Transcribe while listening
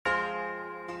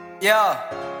Yeah,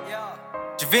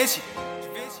 Da Vinci,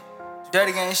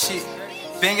 dirty gang shit.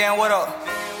 Big gang, what up?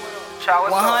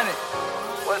 100.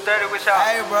 What's dirty with y'all?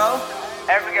 Hey, bro.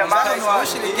 African models.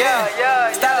 Push it again.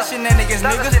 Yeah. Style the Shenanigans,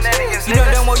 Style the nigga. Shenanigans, You know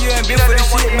nigga. them more you ain't been for this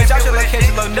shit. Man, y'all should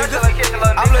location, little nigga.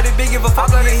 I blow the big, give a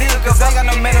fuck on your hit, cause I ain't got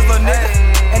no manners, little nigga.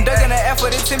 And duck in the F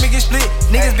for this Timmy get split.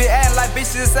 Niggas be acting like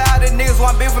bitches inside, and niggas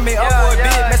want beef for me up for a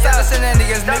bit. Man, style the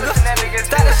Shenanigans, nigga.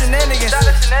 Style the Shenanigans.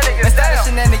 Man, style the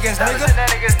Shenanigans, nigga.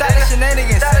 Style the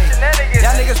Shenanigans.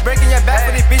 Y'all niggas breaking your back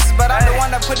for these bitches, but I'm the one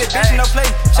that put the bitch in no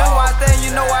place. Show why I stay, you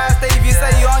know why I stay. If you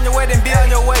say you on your way, then be on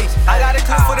your way. I got a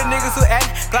clip for the niggas who act.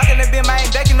 Glock in the bin, I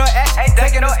ain't ducking no act.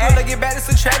 Taking no school to get back to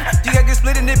subtract. You gotta get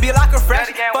split in the bill like a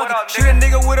fraction. Fuck it, shoot a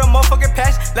nigga with a motherfucking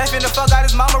patch. Laughing the fuck out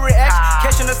his mama reaction.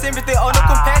 Catching the sympathy on the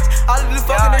compatch. All of the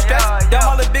fucking the stress. Damn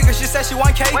all the bigger, she said she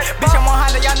 1K. Bitch, I'm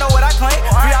 100, y'all know what I claim.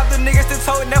 Free out the niggas still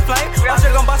toting that flame. I'm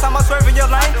sure gon' bust out my swerve in your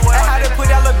lane. And how they put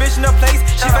that little bitch in her place.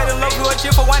 She fell in love with a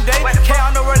chick for one day. K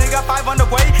on the road, they got 5 on the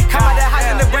way. Come out that house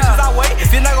in the bridges, I wait.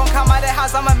 If you're not gon' come out that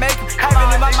house, I'ma make it.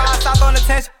 Having in my mind, stop on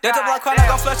attention. That's the block crying, I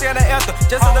gon' flush it at the answer.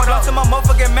 Just so the blunt to my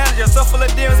motherfucking manager. So full of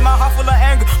demons, my heart full of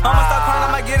anger. I'ma start crying,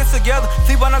 I'ma get it together.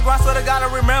 Sleep on the ground, so they gotta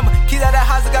remember. Keys out that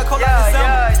house, it got cold like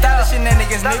December. Style the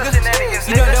Shenanigans, nigga.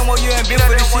 You know them more you ain't been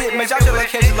for this shit. Man, y'all should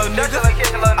location, little nigga.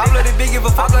 I blow the big, give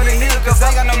a fuck on your hit, cause I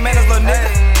ain't got no manners, little nigga.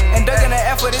 And duck in the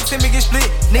F for this Timmy get split.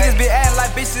 Niggas be acting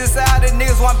like bitches inside, and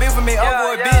niggas want beef for me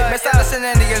over a bit. Man, style the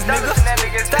Shenanigans, nigga.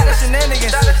 Style the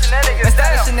Shenanigans. Man,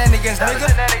 style the Shenanigans,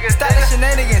 nigga. Style the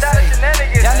Shenanigans.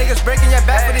 Y'all niggas breaking your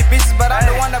back for these bitches, but I'm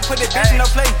the one that put the bitch in no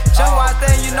place. Show why I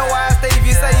stay, you know why I stay. If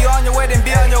you say you on your way, then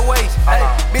be on your way. Hey,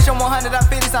 bitch, I'm 100, I'm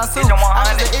 50 times 2.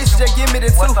 I'm just an issue, just give me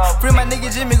the 2. Free my nigga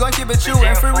Jimmy, gon' keep it true.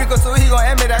 And free Rico too, he gon'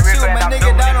 aim me that shoe. My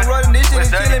nigga down the road and this shit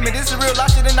is killing me. This is real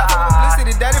life shit and not for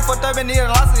publicity. Daddy fucked up and need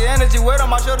a lot of energy. Weight on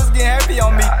my shoulders, getting heavy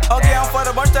on me. Okay, I'm for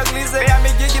the bunch of leads, they got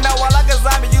me geeking out while like a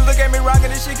zombie. You look at me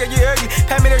rockin' this shit, can you hear me?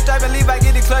 Pay me the stripe and leave, I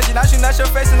get it clutchy. Now shoot at your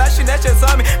face and I shoot at your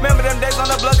tummy. Remember them days on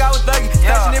the block, I was thugging.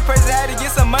 Stashing it crazy, had to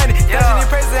get some money. Stashing it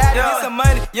crazy, had to get some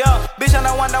money. Yeah, bitch, I'm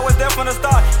the one that was there from the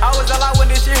start. I was alive when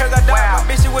this shit here got dark. My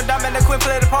bitch, she went dumb and they quit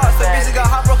play the part. So bitches got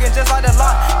heartbroken just like the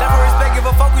lock. That for respect, give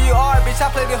a fuck who you are. Bitch, I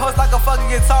play the host like a fucking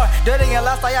guitar. Dirty and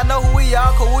lost, like y'all know who we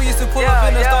are. Cause we used to pull up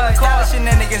in the stolen car.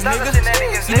 Shenanigans, nigga.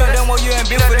 You know them more you ain't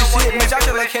been for this shit. Man, y'all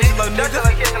should location, little nigga.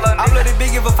 I blow the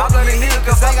big, give a fuck on your hit,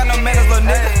 cause I ain't got no manners, little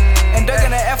nigga. And duck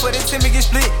in the F for this Timmy get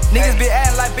split. Niggas be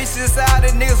acting like bitches inside,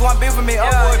 and niggas want beef for me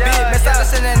over a bit. Man, style the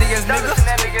Shenanigans, nigga.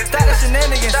 Style the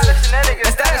Shenanigans.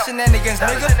 Man, style the Shenanigans,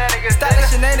 nigga. Style the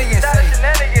Shenanigans.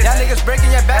 Y'all niggas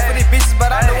breaking your back for these bitches,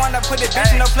 but I'm the one that put the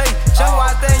bitch in no place. Show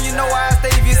why I stay, you know why I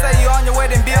stay. If you say you on your way,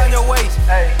 then be on your way.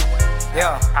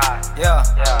 Yeah, you know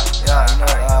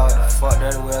what the fuck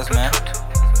dirty with us, man.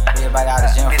 Everybody out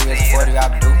of the gym for years, 40 y'all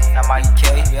do.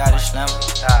 EK, we out of Slammer.